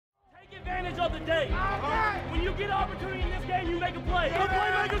advantage of the day. When you get an opportunity in this game, you make a play. The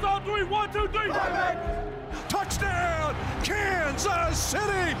playmakers on three. 1, 2, 3. Touchdown, Kansas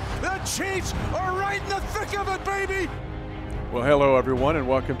City! The Chiefs are right in the thick of it, baby! Well, hello, everyone, and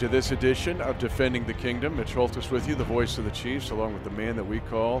welcome to this edition of Defending the Kingdom. Mitch Holthus with you, the voice of the Chiefs, along with the man that we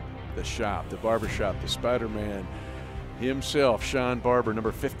call the Shop, the Barbershop, the Spider-Man himself, Sean Barber,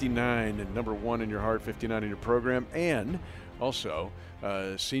 number 59 and number 1 in your heart, 59 in your program, and also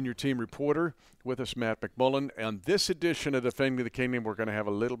senior team reporter with us, Matt McMullen. On this edition of Defending the Kingdom, we're going to have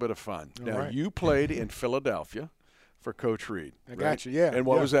a little bit of fun. All now, right. You played in Philadelphia for Coach Reed. I got you, yeah. And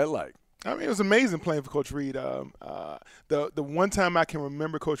what was that like? I mean, it was amazing playing for Coach Reed. The one time I can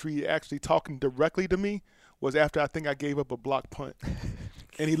remember Coach Reed actually talking directly to me was after I think I gave up a block punt.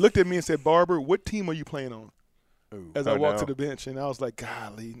 And he looked at me and said, "Barber, what team are you playing on?" As I walked to the bench, and I was like,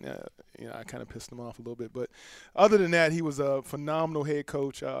 golly, I kind of pissed him off a little bit. But other than that, he was a phenomenal head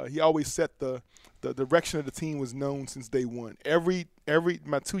coach. He always set the direction of the team was known since day one.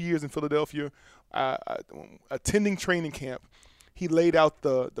 My 2 years in Philadelphia, attending training camp, he laid out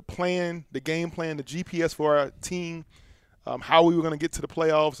the plan, the game plan, the GPS for our team, how we were going to get to the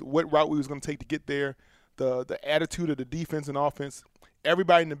playoffs, what route we was going to take to get there, the attitude of the defense and offense.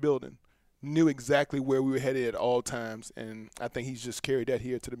 Everybody in the building knew exactly where we were headed at all times, and I think he's just carried that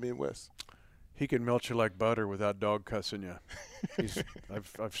here to the Midwest. He can melt you like butter without dog cussing you.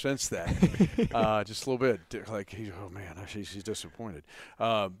 I've sensed that just a little bit. Like he's disappointed.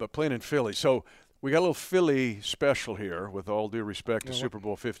 But playing in Philly, so we got a little Philly special here. With all due respect to Super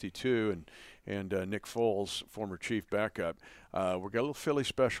Bowl 52 and Nick Foles, former Chief backup, we got a little Philly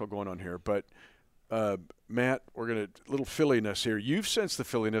special going on here, but. Matt, we're going to little Philliness here. You've sensed the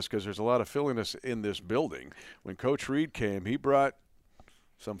Philliness because there's a lot of Philliness in this building. When Coach Reed came, he brought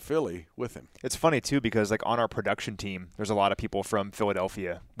some Philly with him. It's funny, too, because like on our production team, there's a lot of people from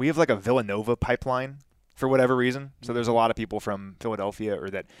Philadelphia. We have like a Villanova pipeline for whatever reason. So there's a lot of people from Philadelphia or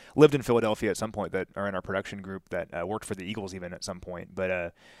that lived in Philadelphia at some point that are in our production group that worked for the Eagles even at some point.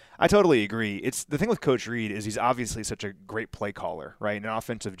 But I totally agree. It's the thing with Coach Reed is he's obviously such a great play caller, right? An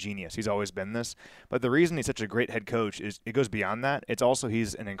offensive genius. He's always been this. But the reason he's such a great head coach is it goes beyond that. It's also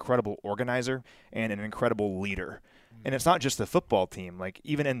he's an incredible organizer and an incredible leader. And it's not just the football team. Like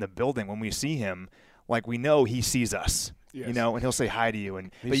even in the building when we see him, like we know he sees us. Yes. You know, and he'll say hi to you,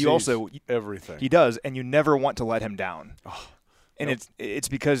 but sees you also everything. He does, and you never want to let him down. And it's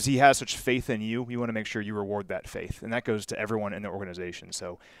because he has such faith in you. You want to make sure you reward that faith, and that goes to everyone in the organization.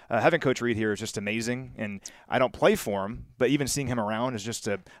 So having Coach Reed here is just amazing, and I don't play for him, but even seeing him around as just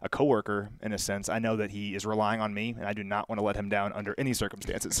a coworker in a sense, I know that he is relying on me, and I do not want to let him down under any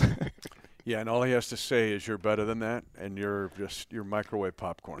circumstances. Yeah, and all he has to say is you're better than that, and you're microwave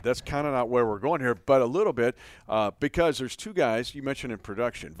popcorn. That's kind of not where we're going here, but a little bit, because there's two guys you mentioned in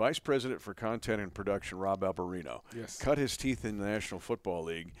production. Vice President for Content and Production, Rob Alberino, cut his teeth in the National Football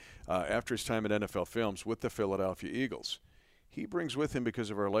League after his time at NFL Films with the Philadelphia Eagles. He brings with him, because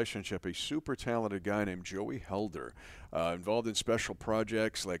of a relationship, a super talented guy named Joey Helder, involved in special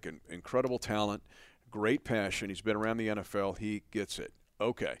projects, like an incredible talent, great passion. He's been around the NFL. He gets it.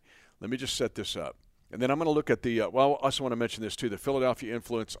 Okay. Let me just set this up. And then I'm going to look at the I also want to mention this, too, the Philadelphia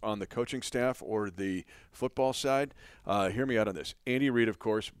influence on the coaching staff or the football side. Hear me out on this. Andy Reid, of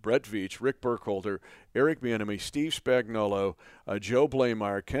course, Brett Veach, Rick Burkholder, Eric Bieniemy, Steve Spagnuolo, Joe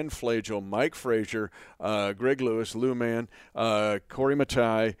Blameyer, Ken Flagel, Mike Frazier, Greg Lewis, Lou Mann, Corey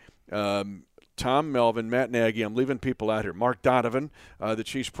Matai, Tom Melvin, Matt Nagy. I'm leaving people out here. Mark Donovan, the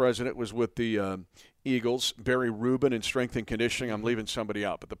Chiefs president, was with the Eagles. Barry Rubin in strength and conditioning. I'm leaving somebody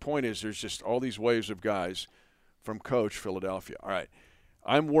out. But the point is there's just all these waves of guys from Coach Philadelphia. All right.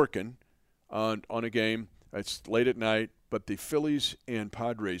 I'm working on a game. It's late at night, but the Phillies and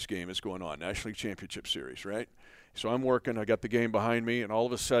Padres game is going on, National League Championship Series, right? So I'm working. I got the game behind me, and all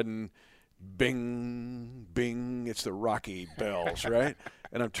of a sudden, bing, bing, it's the Rocky bells, right?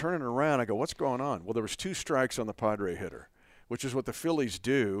 And I'm turning around. I go, what's going on? Well, there was 2 strikes on the Padre hitter, which is what the Phillies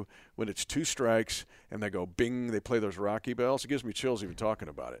do when it's 2 strikes and they go bing, they play those Rocky bells. It gives me chills even talking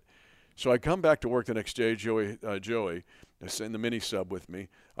about it. So I come back to work the next day, Joey is in the mini sub with me.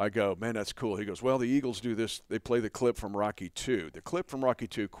 I go, man, that's cool. He goes, well, the Eagles do this. They play the clip from Rocky 2. The clip from Rocky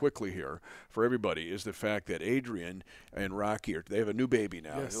 2, quickly here for everybody, is the fact that Adrian and Rocky, they have a new baby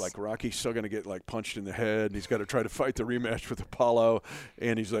now. Yes. Like Rocky's still going to get like punched in the head, and he's got to try to fight the rematch with Apollo.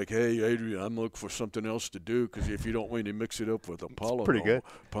 And he's like, hey, Adrian, I'm looking for something else to do because if you don't win, you mix it up with Apollo. It's pretty good.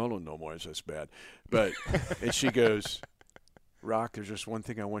 Apollo no more. That's bad. But and she goes, Rock, there's just one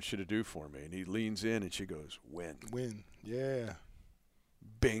thing I want you to do for me. And he leans in, and she goes, win. Win. Yeah.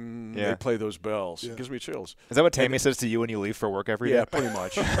 bing, Yeah. they play those bells. Yeah. It gives me chills. Is that what Tammy says to you when you leave for work every day? Yeah, pretty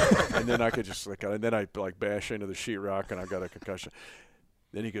much. And then I could just and then I bash into the sheetrock and I got a concussion.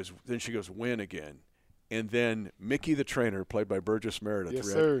 Then she goes, win again. And then Mickey the trainer, played by Burgess Meredith, Yes,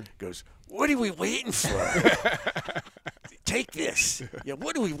 sir. goes, what are we waiting for? Take this. Yeah,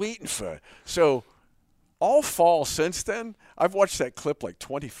 what are we waiting for? So all fall since then, I've watched that clip like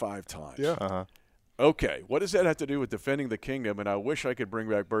 25 times. Yeah. Uh-huh. Okay, what does that have to do with defending the kingdom? And I wish I could bring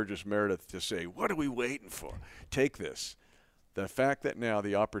back Burgess Meredith to say, what are we waiting for? Take this. The fact that now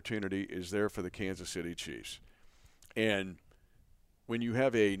the opportunity is there for the Kansas City Chiefs. And when you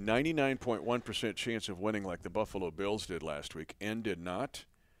have a 99.1% chance of winning like the Buffalo Bills did last week and did not,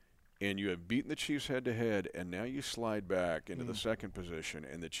 and you have beaten the Chiefs head-to-head, and now you slide back into the second position,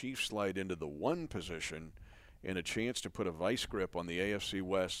 and the Chiefs slide into the 1 position and a chance to put a vice grip on the AFC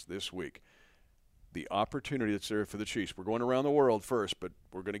West this week. The opportunity that's there for the Chiefs. We're going around the world first, but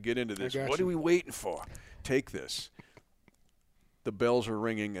we're going to get into this. What are we waiting for? Take this. The bells are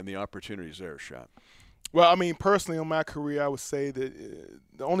ringing, and the opportunity's there, Shot. Well, I mean, personally, on my career, I would say that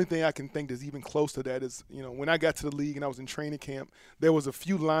the only thing I can think that's even close to that is, when I got to the league and I was in training camp, there was a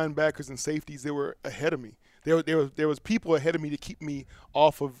few linebackers and safeties that were ahead of me. There was people ahead of me to keep me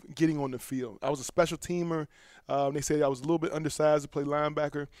off of getting on the field. I was a special teamer. They said I was a little bit undersized to play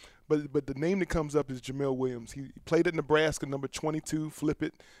linebacker, but the name that comes up is Jamel Williams. He played at Nebraska, number 22, flip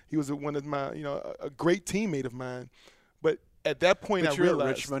it. He was one of my, a great teammate of mine. But at that point, But I you're realized.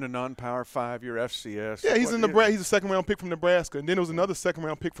 at Richmond, a non-power 5, you're FCS. Yeah, he's in Nebraska. He's a second-round pick from Nebraska. And then there was another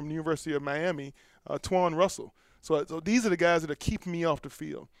second-round pick from the University of Miami, Twan Russell. So these are the guys that are keeping me off the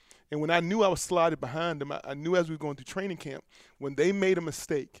field. And when I knew I was slotted behind them, I knew as we were going through training camp, when they made a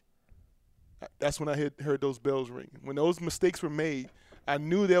mistake, that's when I heard those bells ring. When those mistakes were made, I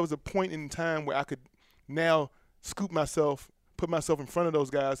knew there was a point in time where I could now scoop myself, put myself in front of those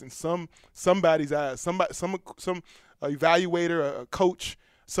guys in somebody's eyes. Some evaluator, a coach,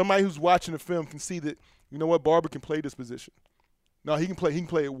 somebody who's watching the film can see that, Barber can play this position. No, he can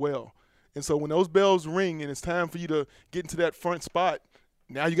play it well. And so when those bells ring and it's time for you to get into that front spot,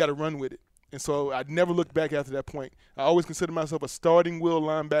 now you got to run with it. And so I never looked back after that point. I always considered myself a starting will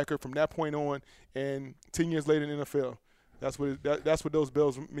linebacker from that point on, and 10 years later in the NFL. That's what those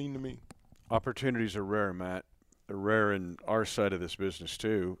bells mean to me. Opportunities are rare, Matt. They're rare in our side of this business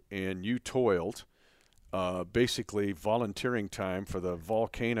too. And you toiled, basically volunteering time for the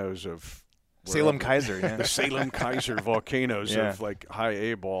volcanoes of Salem Kaiser, yeah. the Salem Kaiser volcanoes Yeah. of like high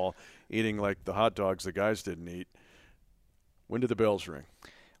A ball, eating like the hot dogs the guys didn't eat. When did the bells ring?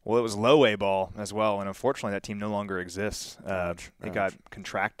 Well, it was low A ball as well, and unfortunately that team no longer exists. It got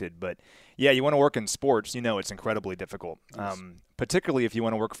contracted. But, yeah, you want to work in sports, it's incredibly difficult, particularly if you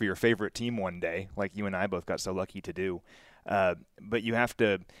want to work for your favorite team one day, like you and I both got so lucky to do. But you have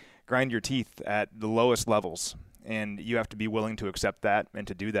to grind your teeth at the lowest levels, and you have to be willing to accept that and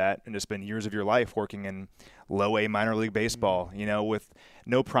to do that and to spend years of your life working in low A minor league baseball, with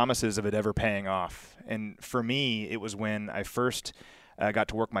no promises of it ever paying off. And for me, it was when I first got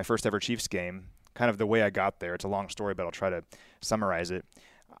to work my first ever Chiefs game, kind of the way I got there. It's a long story, but I'll try to summarize it.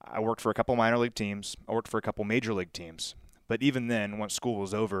 I worked for a couple minor league teams. I worked for a couple major league teams. But even then, once school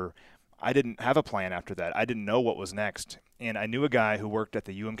was over, I didn't have a plan after that. I didn't know what was next. And I knew a guy who worked at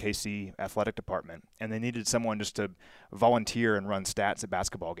the UMKC athletic department, and they needed someone just to volunteer and run stats at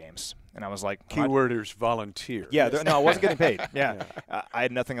basketball games. And I was like, Keyworders volunteer. yeah, no, I wasn't getting paid. Yeah. I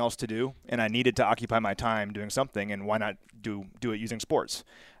had nothing else to do, and I needed to occupy my time doing something, and why not do it using sports?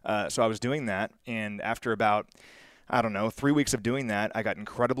 So I was doing that, and after about, 3 weeks of doing that, I got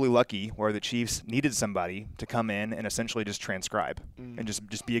incredibly lucky where the Chiefs needed somebody to come in and essentially just transcribe and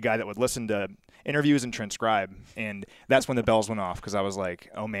just be a guy that would listen to interviews and transcribe. And that's when the bells went off, because I was like,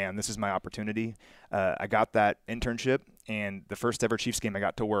 oh, man, this is my opportunity. I got that internship, and the first ever Chiefs game I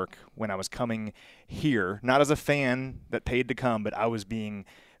got to work when I was coming here, not as a fan that paid to come, but I was being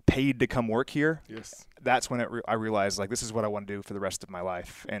paid to come work here. Yes. That's when I realized, this is what I want to do for the rest of my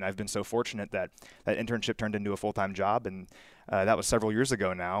life. And I've been so fortunate that that internship turned into a full-time job, and that was several years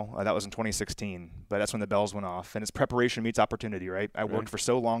ago now. That was in 2016, but that's when the bells went off. And it's preparation meets opportunity, right? I worked for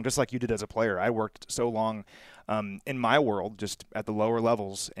so long, just like you did as a player. I worked so long in my world, just at the lower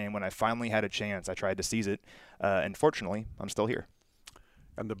levels, and when I finally had a chance, I tried to seize it. And fortunately, I'm still here.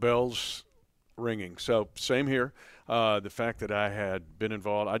 And the bells ringing. So same here. The fact that I had been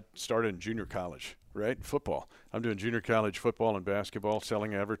involved, I started in junior college, right? Football. I'm doing junior college football and basketball,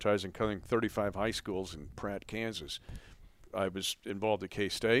 selling advertising, covering 35 high schools in Pratt, Kansas. I was involved at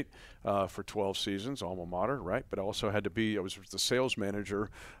K-State for 12 seasons, alma mater, right? But I also had to be, I was the sales manager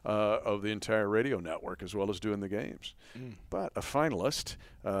of the entire radio network as well as doing the games. But a finalist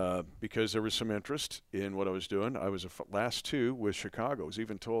because there was some interest in what I was doing. I was last two with Chicago. I was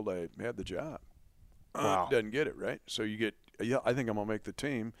even told I had the job. Wow. Doesn't get it, right? So you get, I think I'm going to make the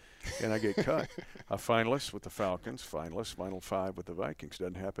team, and I get cut. A finalist with the Falcons, finalist, final five with the Vikings.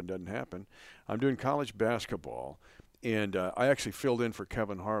 Doesn't happen. I'm doing college basketball, and I actually filled in for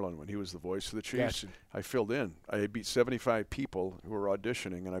Kevin Harlan when he was the voice of the Chiefs. Gotcha. I filled in. I beat 75 people who were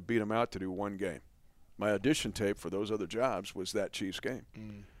auditioning, and I beat them out to do one game. My audition tape for those other jobs was that Chiefs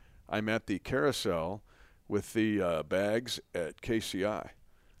game. I'm at the carousel with the bags at KCI,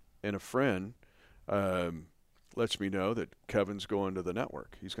 and a friend lets me know that Kevin's going to the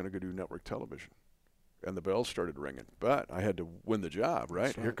network. He's going to go do network television. And the bells started ringing. But I had to win the job,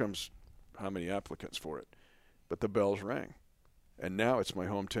 right? Here comes how many applicants for it. But the bells rang. And now it's my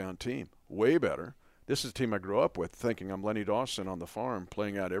hometown team. Way better. This is a team I grew up with, thinking I'm Lenny Dawson on the farm,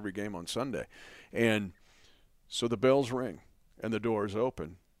 playing out every game on Sunday. And so the bells ring, and the doors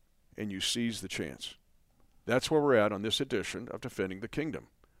open, and you seize the chance. That's where we're at on this edition of Defending the Kingdom.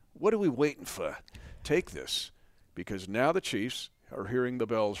 What are we waiting for? Take this, because now the Chiefs are hearing the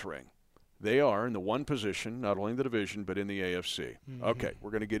bells ring. They are in the one position, not only in the division, but in the AFC. Okay,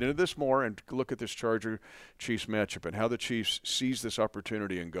 we're going to get into this more and look at this Charger-Chiefs matchup and how the Chiefs seize this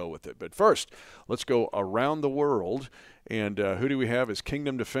opportunity and go with it. But first, let's go around the world. And who do we have as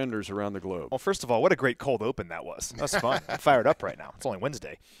Kingdom defenders around the globe? Well, first of all, what a great cold open that was. That's fun. I'm fired up right now. It's only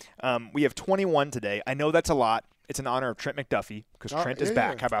Wednesday. We have 21 today. I know that's a lot. It's in honor of Trent McDuffie because Trent is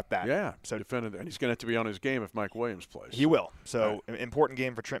back. How about that? Yeah. So defended, and he's going to have to be on his game if Mike Williams plays. He will. So important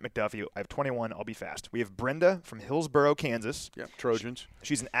game for Trent McDuffie. I have 21. I'll be fast. We have Brenda from Hillsboro, Kansas. Yeah, Trojans.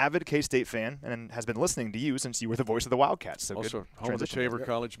 She's an avid K-State fan and has been listening to you since you were the voice of the Wildcats. So also good home of the transition. Tabor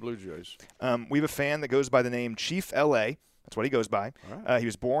College Blue Jays. We have a fan that goes by the name Chief L.A. That's what he goes by. He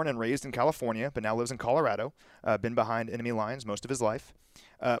was born and raised in California, but now lives in Colorado. Been behind enemy lines most of his life.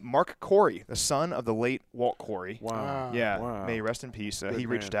 Mark Corey, the son of the late Walt Corey. Wow. Yeah, Wow. May he rest in peace. Good He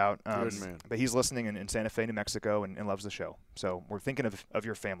reached man. out. Good man. But he's listening in Santa Fe, New Mexico, and loves the show. So we're thinking of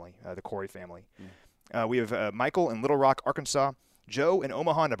your family, the Corey family. We have Michael in Little Rock, Arkansas. Joe in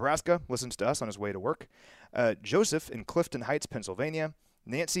Omaha, Nebraska, listens to us on his way to work. Joseph in Clifton Heights, Pennsylvania.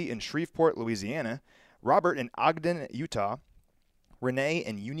 Nancy in Shreveport, Louisiana. Robert in Ogden, Utah. Renee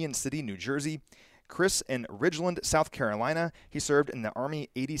in Union City, New Jersey. Chris in Ridgeland, South Carolina. He served in the Army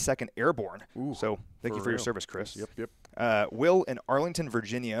 82nd Airborne. So thank you for your service, Chris. Yep. Will in Arlington,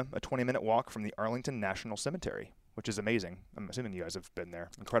 Virginia, a 20-minute walk from the Arlington National Cemetery, which is amazing. I'm assuming you guys have been there.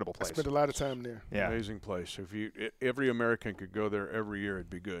 Incredible I place. spent a lot of time there. Yeah. Amazing place. If every American could go there every year, it'd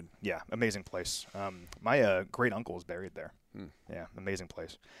be good. Yeah, amazing place. My great uncle is buried there. Yeah, amazing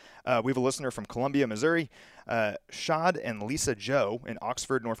place. We have a listener from Columbia, Missouri. Shad and Lisa Joe in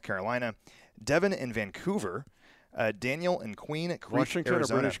Oxford, North Carolina. Devin in Vancouver. Daniel in Queen Creek, Washington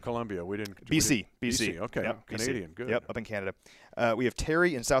Arizona. or British Columbia? BC. Okay, Yep, Canadian. BC. Good. Yep, up in Canada. We have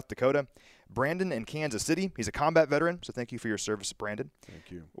Terry in South Dakota. Brandon in Kansas City. He's a combat veteran, so thank you for your service, Brandon.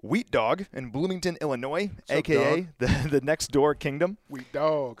 Thank you. Wheat Dog in Bloomington, Illinois, up, a.k.a. the next door kingdom. Wheat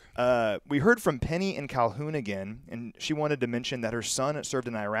dog. We heard from Penny in Calhoun again, and she wanted to mention that her son served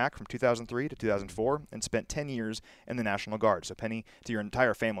in Iraq from 2003 to 2004 and spent 10 years in the National Guard. So, Penny, to your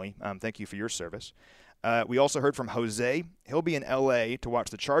entire family, thank you for your service. We also heard from Jose. He'll be in L.A. to watch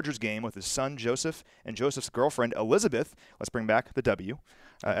the Chargers game with his son, Joseph, and Joseph's girlfriend, Elizabeth. Let's bring back the W,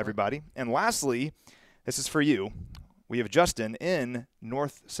 everybody. And lastly, this is for you. We have Justin in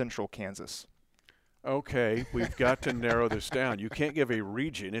North Central Kansas. Okay, we've got to narrow this down. You can't give a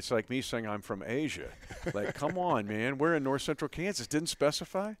region. It's like me saying I'm from Asia. Like, come on, man. We're in North Central Kansas. Didn't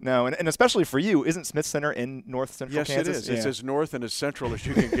specify? No, and especially for you, isn't Smith Center in North Central Kansas? Yes, it is. It's as north and as central as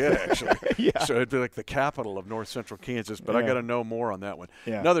you can get, actually. Yeah. So it'd be like the capital of North Central Kansas, but I got to know more on that one.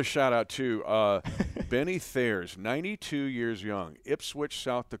 Yeah. Another shout-out to Benny Thayers, 92 years young, Ipswich,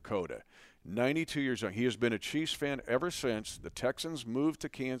 South Dakota. 92 years young. He has been a Chiefs fan ever since the Texans moved to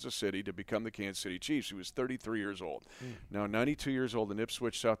Kansas City to become the Kansas City Chiefs. He was 33 years old. Now 92 years old in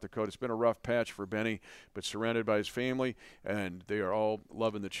Ipswich, South Dakota. It's been a rough patch for Benny, but surrounded by his family, and they are all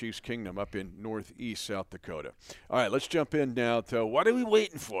loving the Chiefs Kingdom up in northeast South Dakota. All right, let's jump in now to what are we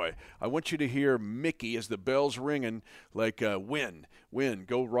waiting for? I want you to hear Mickey as the bell's ringing, like win,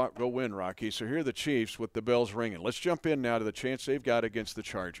 go win, Rocky. So here are the Chiefs with the bells ringing. Let's jump in now to the chance they've got against the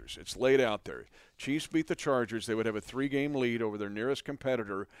Chargers. It's laid out there. Chiefs beat the Chargers. They would have a 3-game lead over their nearest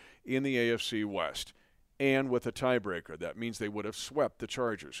competitor in the AFC West. And with a tiebreaker, that means they would have swept the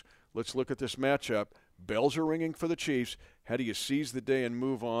Chargers. Let's look at this matchup. Bells are ringing for the Chiefs. How do you seize the day and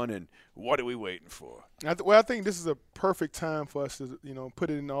move on, and what are we waiting for? I think this is a perfect time for us to, put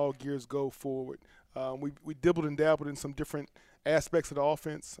it in all gears, go forward. We dibbled and dabbled in some different aspects of the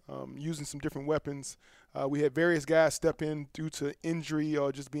offense, using some different weapons. We had various guys step in due to injury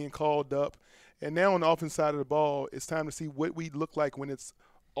or just being called up. And now on the offense side of the ball, it's time to see what we look like when it's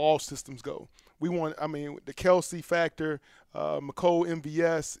all systems go. We want, the Kelsey factor, McCole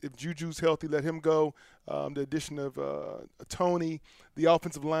MVS, if Juju's healthy, let him go. The addition of Tony, the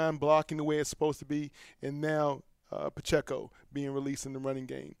offensive line blocking the way it's supposed to be, and now Pacheco being released in the running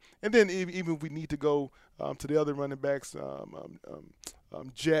game. And then even if we need to go to the other running backs,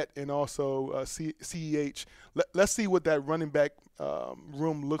 Jet and also CEH, let's see what that running back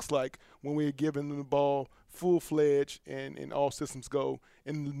room looks like when we're giving them the ball full-fledged and all systems go,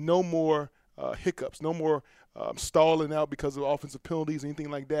 and no more hiccups, no more stalling out because of offensive penalties or anything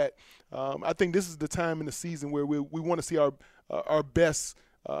like that. I think this is the time in the season where we want to see our best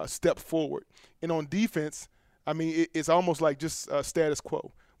step forward. And on defense, it's almost like just status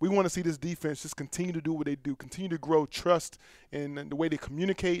quo. We want to see this defense just continue to do what they do, continue to grow trust in the way they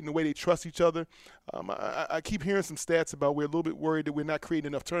communicate and the way they trust each other. I keep hearing some stats about we're a little bit worried that we're not creating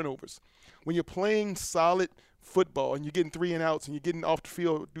enough turnovers. When you're playing solid football and you're getting 3 and outs and you're getting off the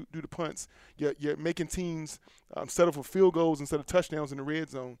field due to punts, you're making teams settle for field goals instead of touchdowns in the red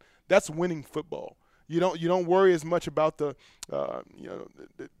zone. That's winning football. You don't worry as much about the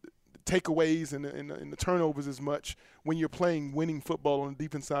takeaways and the turnovers as much when you're playing winning football on the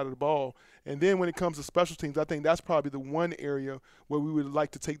defense side of the ball. And then when it comes to special teams, I think that's probably the one area where we would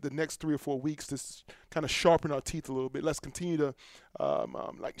like to take the next 3 or 4 weeks to kind of sharpen our teeth a little bit. Let's continue to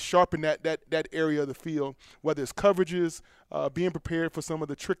sharpen that area of the field, whether it's coverages, being prepared for some of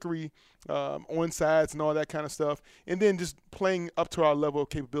the trickery, onsides and all that kind of stuff, and then just playing up to our level of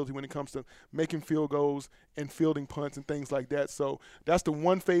capability when it comes to making field goals and fielding punts and things like that. So that's the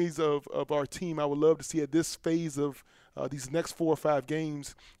one phase of our team I would love to see at this phase of these next 4 or 5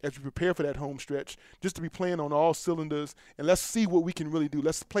 games as we prepare for that home stretch, just to be playing on all cylinders, and let's see what we can really do.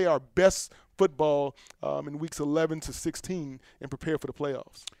 Let's play our best football in weeks 11 to 16 and prepare for the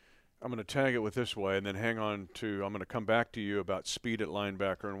playoffs. I'm going to tag it with this way and then I'm going to come back to you about speed at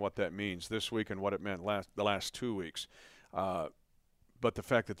linebacker and what that means this week and what it meant the last 2 weeks. But the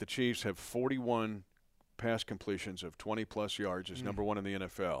fact that the Chiefs have 41 pass completions of 20-plus yards is number 1 in the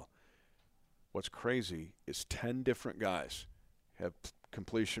NFL. What's crazy is 10 different guys have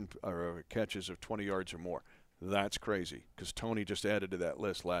completion or catches of 20 yards or more. That's crazy because Tony just added to that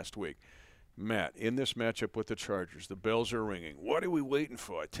list last week. Matt, in this matchup with the Chargers, the bells are ringing. What are we waiting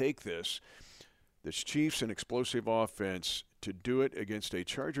for? Take this. This Chiefs and explosive offense to do it against a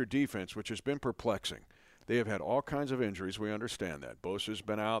Charger defense, which has been perplexing. They have had all kinds of injuries. We understand that. Bosa's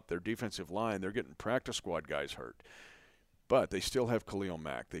been out. Their defensive line, they're getting practice squad guys hurt. But they still have Khalil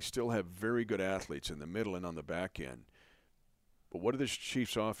Mack. They still have very good athletes in the middle and on the back end. But what did this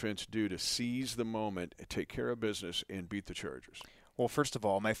Chiefs offense do to seize the moment, take care of business, and beat the Chargers? Well, first of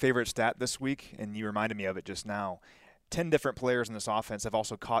all, my favorite stat this week, and you reminded me of it just now, 10 different players in this offense have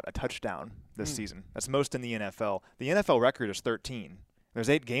also caught a touchdown this season. That's most in the NFL. The NFL record is 13. There's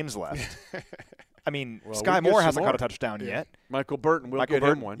 8 games left. Sky Moore hasn't caught a touchdown yet. Michael Burton will get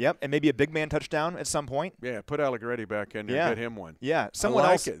him one. Yep, and maybe a big man touchdown at some point. Yeah, put Allegretti back in there and get him one. Yeah, someone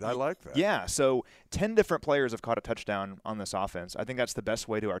else. I like that. Yeah, so 10 different players have caught a touchdown on this offense. I think that's the best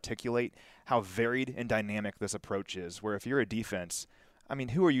way to articulate how varied and dynamic this approach is, where if you're a defense,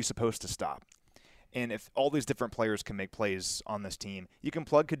 who are you supposed to stop? And if all these different players can make plays on this team, you can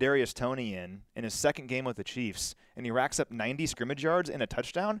plug Kadarius Toney in his second game with the Chiefs, and he racks up 90 scrimmage yards and a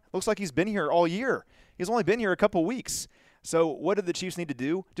touchdown. Looks like he's been here all year. He's only been here a couple weeks. So what do the Chiefs need to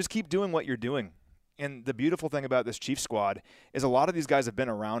do? Just keep doing what you're doing. And the beautiful thing about this Chiefs squad is a lot of these guys have been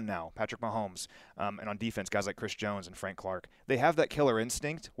around now. Patrick Mahomes, and on defense, guys like Chris Jones and Frank Clark. They have that killer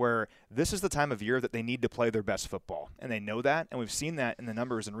instinct where this is the time of year that they need to play their best football. And they know that, and we've seen that in the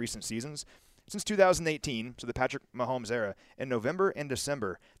numbers in recent seasons. Since 2018, so the Patrick Mahomes era, in November and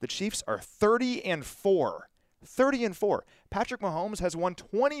December, the Chiefs are 30-4. 30-4. Patrick Mahomes has won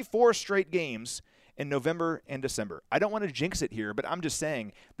 24 straight games in November and December. I don't want to jinx it here, but I'm just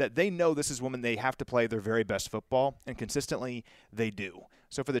saying that they know this is when they have to play their very best football, and consistently they do.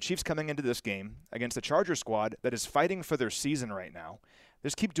 So for the Chiefs coming into this game against the Chargers squad that is fighting for their season right now,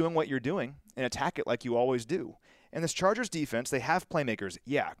 just keep doing what you're doing and attack it like you always do. And this Chargers defense, they have playmakers.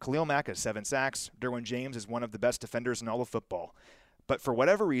 Yeah, Khalil Mack has 7 sacks. Derwin James is one of the best defenders in all of football. But for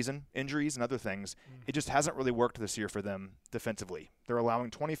whatever reason, injuries and other things, it just hasn't really worked this year for them defensively. They're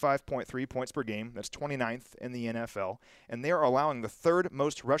allowing 25.3 points per game. That's 29th in the NFL. And they are allowing the third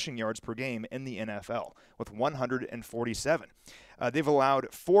most rushing yards per game in the NFL with 147. They've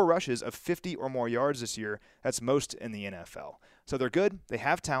allowed 4 rushes of 50 or more yards this year. That's most in the NFL. So they're good. They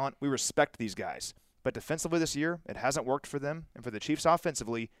have talent. We respect these guys. But defensively this year, it hasn't worked for them. And for the Chiefs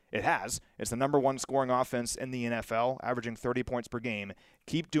offensively, it has. It's the number 1 scoring offense in the NFL, averaging 30 points per game.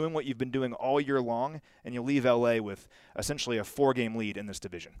 Keep doing what you've been doing all year long, and you'll leave L.A. with essentially a 4-game lead in this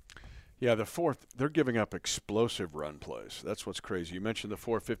division. Yeah, they're giving up explosive run plays. That's what's crazy. You mentioned the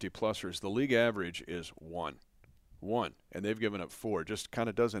 450-plussers. The league average is 1, and they've given up 4. Just kind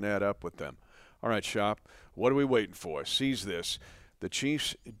of doesn't add up with them. All right, Shop, what are we waiting for? Seize this. The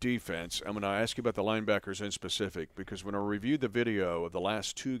Chiefs' defense, I'm going to ask you about the linebackers in specific, because when I reviewed the video of the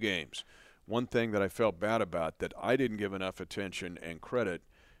last 2 games, one thing that I felt bad about, that I didn't give enough attention and credit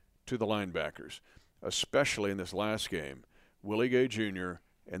to the linebackers, especially in this last game, Willie Gay Jr.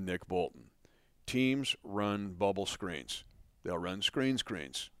 and Nick Bolton. Teams run bubble screens. They'll run screens.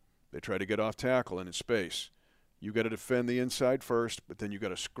 They try to get off tackle and in space. You got to defend the inside first, but then you got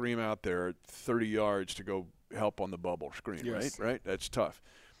to scream out there 30 yards to go help on the bubble screen, yes. right? That's tough.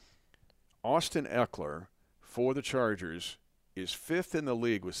 Austin Ekeler for the Chargers is 5th in the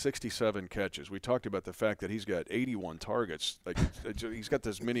league with 67 catches. We talked about the fact that he's got 81 targets. Like he's got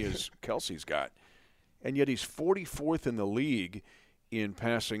as many as Kelsey's got. And yet he's 44th in the league in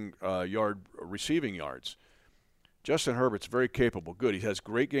passing receiving yards. Justin Herbert's very capable, good. He has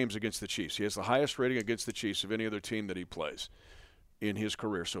great games against the Chiefs. He has the highest rating against the Chiefs of any other team that he plays in his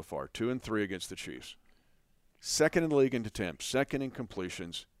career so far, 2 and 3 against the Chiefs. 2nd in the league in attempts, 2nd in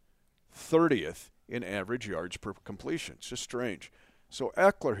completions, 30th in average yards per completion. It's just strange. So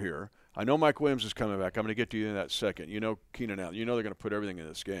Ekeler here, I know Mike Williams is coming back. I'm going to get to you in that second. You know Keenan Allen. You know they're going to put everything in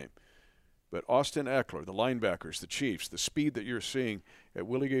this game. But Austin Ekeler, the linebackers, the Chiefs, the speed that you're seeing at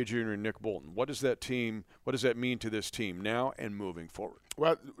Willie Gay Jr. and Nick Bolton, what does that mean to this team now and moving forward?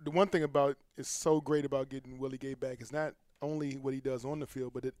 Well, the one thing is so great about getting Willie Gay back is not only what he does on the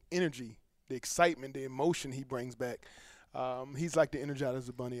field, but the energy, the excitement, the emotion he brings back. He's like the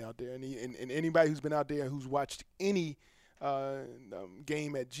Energizer Bunny out there. And anybody who's been out there who's watched any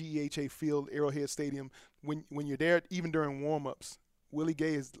game at GEHA Field, Arrowhead Stadium, when you're there, even during warm-ups, Willie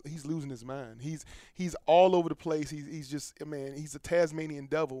Gay he's losing his mind. He's all over the place. He's just he's a Tasmanian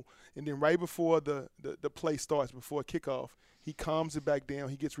devil. And then right before the play starts, before kickoff, he calms it back down.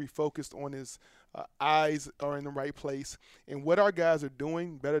 He gets refocused on his eyes are in the right place. And what our guys are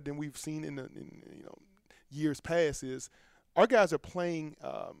doing better than we've seen in years past is our guys are playing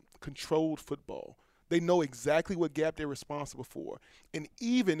controlled football. They know exactly what gap they're responsible for. And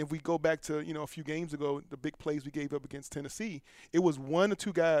even if we go back to, a few games ago, the big plays we gave up against Tennessee, it was 1 or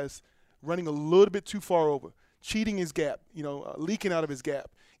 2 guys running a little bit too far over, cheating his gap, leaking out of his gap.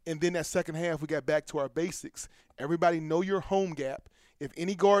 And then that second half, we got back to our basics. Everybody know your home gap. If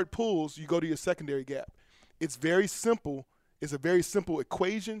any guard pulls, you go to your secondary gap. It's very simple. It's a very simple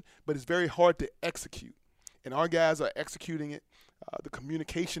equation, but it's very hard to execute. And our guys are executing it. The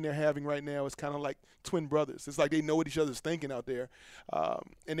communication they're having right now is kind of like twin brothers. It's like they know what each other's thinking out there.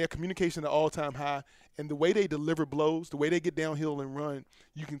 And their communication at an all-time high. And the way they deliver blows, the way they get downhill and run,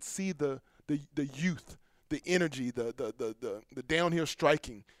 you can see the youth, the energy, the downhill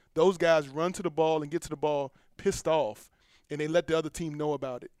striking. Those guys run to the ball and get to the ball pissed off, and they let the other team know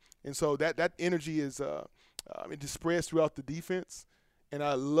about it. And so that energy is it just spreads throughout the defense. And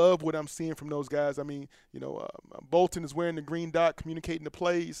I love what I'm seeing from those guys. Bolton is wearing the green dot, communicating the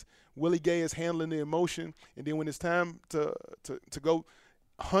plays. Willie Gay is handling the emotion. And then when it's time to go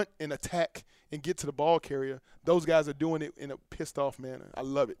hunt and attack and get to the ball carrier, those guys are doing it in a pissed-off manner. I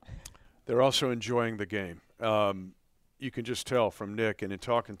love it. They're also enjoying the game. You can just tell from Nick, and in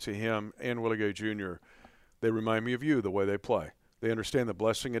talking to him and Willie Gay Jr., they remind me of you, the way they play. They understand the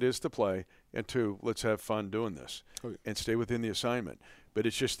blessing it is to play, and 2, let's have fun doing this and stay within the assignment. But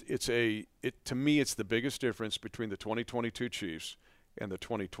to me, it's the biggest difference between the 2022 Chiefs and the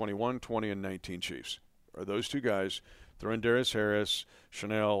 2021, 20, and 19 Chiefs. Are those 2 guys? Throw in Darius Harris,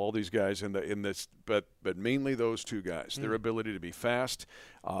 Chanel, all these guys in this, but mainly those 2 guys. Their ability to be fast,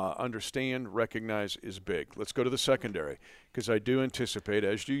 understand, recognize is big. Let's go to the secondary, because I do anticipate,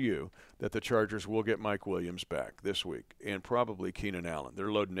 as do you, that the Chargers will get Mike Williams back this week, and probably Keenan Allen.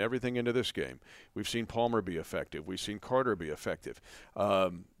 They're loading everything into this game. We've seen Palmer be effective. We've seen Carter be effective.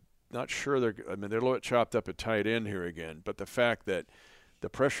 Not sure they're a little bit chopped up at tight end here again, but the fact that the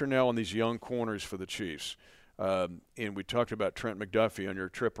pressure now on these young corners for the Chiefs. And we talked about Trent McDuffie on your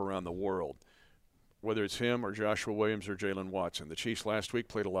trip around the world. whether it's him or Joshua Williams or Jalen Watson. The Chiefs last week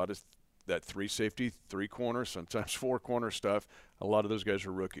played a lot of that 3 safety, 3 corner, sometimes 4 corner stuff. A lot of those guys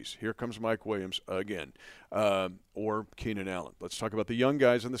are rookies. Here comes Mike Williams again, or Keenan Allen. Let's talk about the young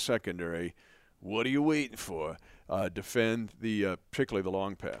guys in the secondary. What are you waiting for? Defend particularly the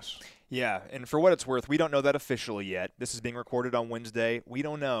long pass. Yeah, and for what it's worth, we don't know that officially yet. This is being recorded on Wednesday. We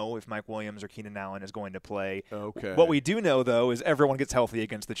don't know if Mike Williams or Keenan Allen is going to play. Okay. What we do know, though, is everyone gets healthy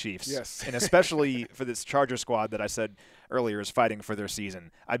against the Chiefs. Yes. And especially for this Charger squad that I said earlier is fighting for their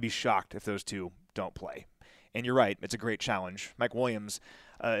season. I'd be shocked if those two don't play. And you're right, it's a great challenge. Mike Williams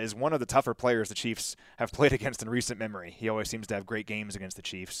is one of the tougher players the Chiefs have played against in recent memory. He always seems to have great games against the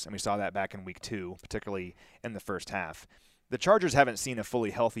Chiefs, and we saw that back in Week 2, particularly in the first half. The Chargers haven't seen a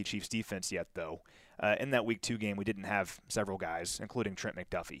fully healthy Chiefs defense yet, though. In that Week 2 game, we didn't have several guys, including Trent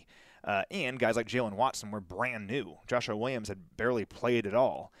McDuffie. And guys like Jalen Watson were brand new. Joshua Williams had barely played at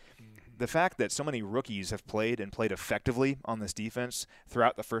all. The fact that so many rookies have played and played effectively on this defense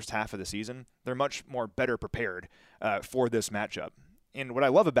throughout the first half of the season, they're much more better prepared for this matchup. And what I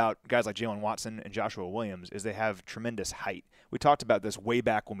love about guys like Jalen Watson and Joshua Williams is they have tremendous height. We talked about this way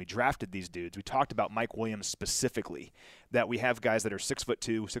back when we drafted these dudes. We talked about Mike Williams specifically, that we have guys that are 6'2",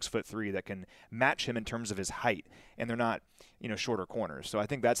 6'3", that can match him in terms of his height, and they're not, shorter corners. So I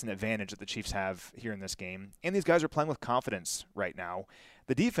think that's an advantage that the Chiefs have here in this game. And these guys are playing with confidence right now.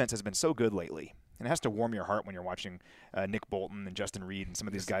 The defense has been so good lately. And it has to warm your heart when you're watching Nick Bolton and Justin Reed and some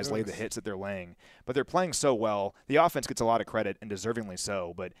of these guys lay the hits that they're laying. But they're playing so well. The offense gets a lot of credit, and deservingly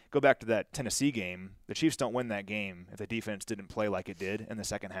so. But go back to that Tennessee game. The Chiefs don't win that game if the defense didn't play like it did in the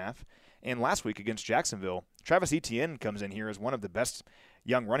second half. And last week against Jacksonville, Travis Etienne comes in here as one of the best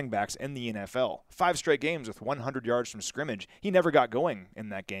young running backs in the NFL. 5 straight games with 100 yards from scrimmage. He never got going in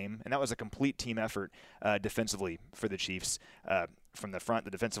that game, and that was a complete team effort defensively for the Chiefs. From the front,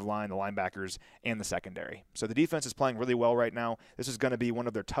 the defensive line, the linebackers, and the secondary. So the defense is playing really well right now. This is going to be one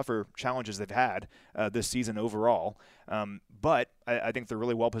of their tougher challenges they've had this season overall. But I think they're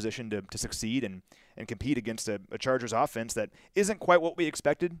really well positioned to succeed and compete against a Chargers offense that isn't quite what we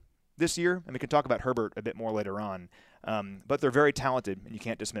expected this year. And we can talk about Herbert a bit more later on. But they're very talented, and you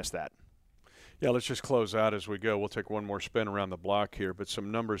can't dismiss that. Yeah, let's just close out as we go. We'll take one more spin around the block here, but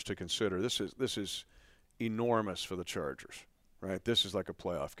some numbers to consider. This is enormous for the Chargers. Right, this is like a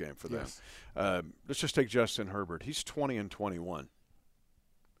playoff game for them. Yes. Let's just take Justin Herbert. He's 20-21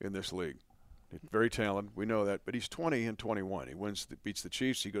 in this league. Very talented, we know that, but he's 20-21. He beats the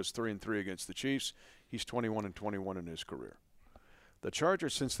Chiefs. He goes 3-3 against the Chiefs. He's 21-21 in his career. The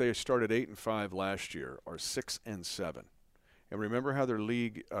Chargers, since they started 8-5 last year, are 6-7. And remember how their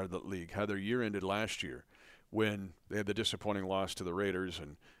year ended last year when they had the disappointing loss to the Raiders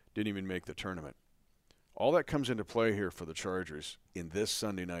and didn't even make the tournament. All that comes into play here for the Chargers in this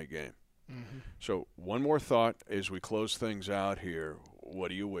Sunday night game. Mm-hmm. So one more thought as we close things out here.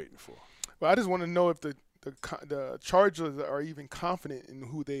 What are you waiting for? Well, I just want to know if the Chargers are even confident in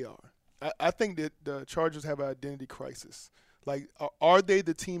who they are. I think that the Chargers have an identity crisis. Like, are they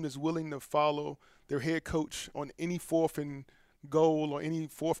the team that's willing to follow their head coach on any 4th and goal or any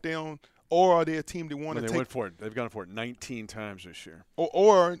 4th down? Or are they a team that want to take – they went for it. They've gone for it 19 times this year.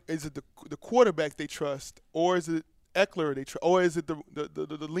 Or is it the quarterback they trust? Or is it Eckler they trust? Or is it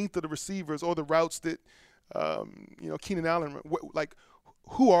the length of the receivers or the routes that, Keenan Allen – like,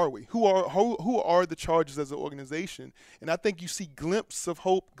 who are we? Who are the Chargers as an organization? And I think you see glimpse of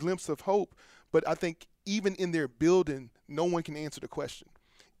hope. But I think even in their building, no one can answer the question.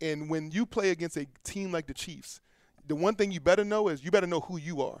 And when you play against a team like the Chiefs, the one thing you better know is you better know who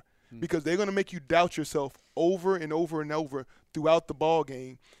you are. Because they're going to make you doubt yourself over and over and over throughout the ball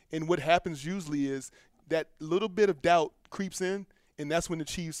game. And what happens usually is that little bit of doubt creeps in, and that's when the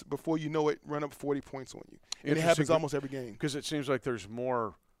Chiefs, before you know it, run up 40 points on you. And it happens almost every game. Because it seems like there's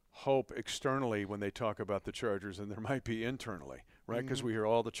more hope externally when they talk about the Chargers than there might be internally, right? Because we hear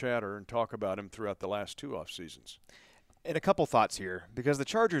all the chatter and talk about them throughout the last 2 off seasons. And a couple thoughts here, because the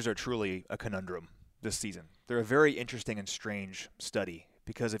Chargers are truly a conundrum this season. They're a very interesting and strange study.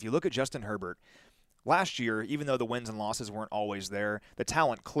 Because if you look at Justin Herbert, last year, even though the wins and losses weren't always there, the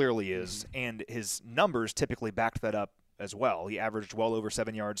talent clearly is, and his numbers typically backed that up as well. He averaged well over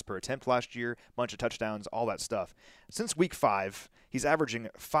 7 yards per attempt last year, bunch of touchdowns, all that stuff. Since Week 5, he's averaging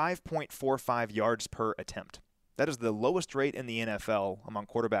 5.45 yards per attempt. That is the lowest rate in the NFL among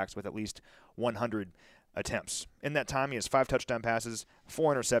quarterbacks with at least 100 attempts. In that time, he has 5 touchdown passes,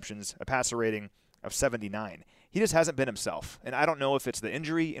 4 interceptions, a passer rating of 79. He just hasn't been himself. And I don't know if it's the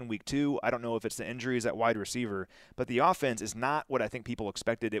injury in Week 2. I don't know if it's the injuries at wide receiver. But the offense is not what I think people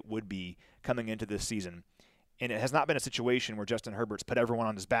expected it would be coming into this season. And it has not been a situation where Justin Herbert's put everyone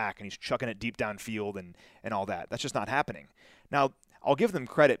on his back and he's chucking it deep downfield and all that. That's just not happening. Now, I'll give them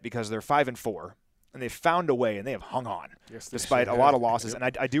credit because they're 5-4, and they've found a way, and they have hung on despite a lot of losses. Yep.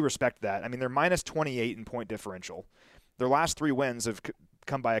 And I do respect that. I mean, they're minus 28 in point differential. Their last 3 wins have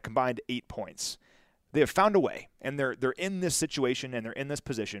come by a combined 8 points. They have found a way, and they're in this situation, and they're in this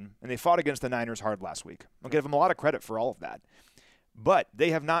position, and they fought against the Niners hard last week. I'll give them a lot of credit for all of that. But they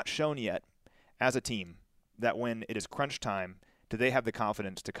have not shown yet as a team that when it is crunch time, do they have the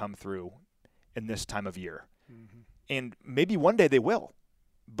confidence to come through in this time of year? Mm-hmm. And maybe one day they will.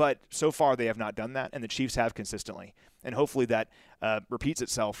 But so far they have not done that, and the Chiefs have consistently. And hopefully that repeats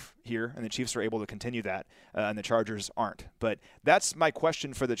itself here, and the Chiefs are able to continue that, and the Chargers aren't. But that's my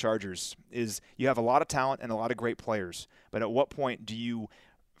question for the Chargers, is you have a lot of talent and a lot of great players, but at what point do you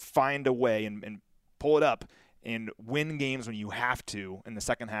find a way and pull it up and win games when you have to in the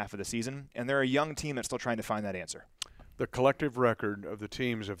second half of the season? And they're a young team that's still trying to find that answer. The collective record of the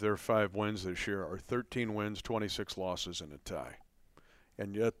teams of their 5 wins this year are 13 wins, 26 losses, and a tie.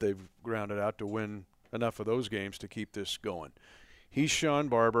 And yet they've grounded out to win enough of those games to keep this going. He's Sean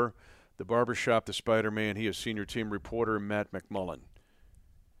Barber, the Barbershop, the Spider-Man. He is senior team reporter Matt McMullen.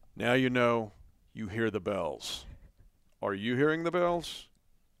 Now you know, you hear the bells. Are you hearing the bells?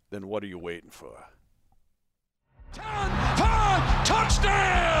 Then what are you waiting for? 10, 5,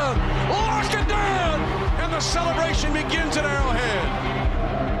 touchdown! Lock it down! And the celebration begins at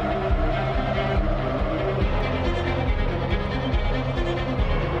Arrowhead.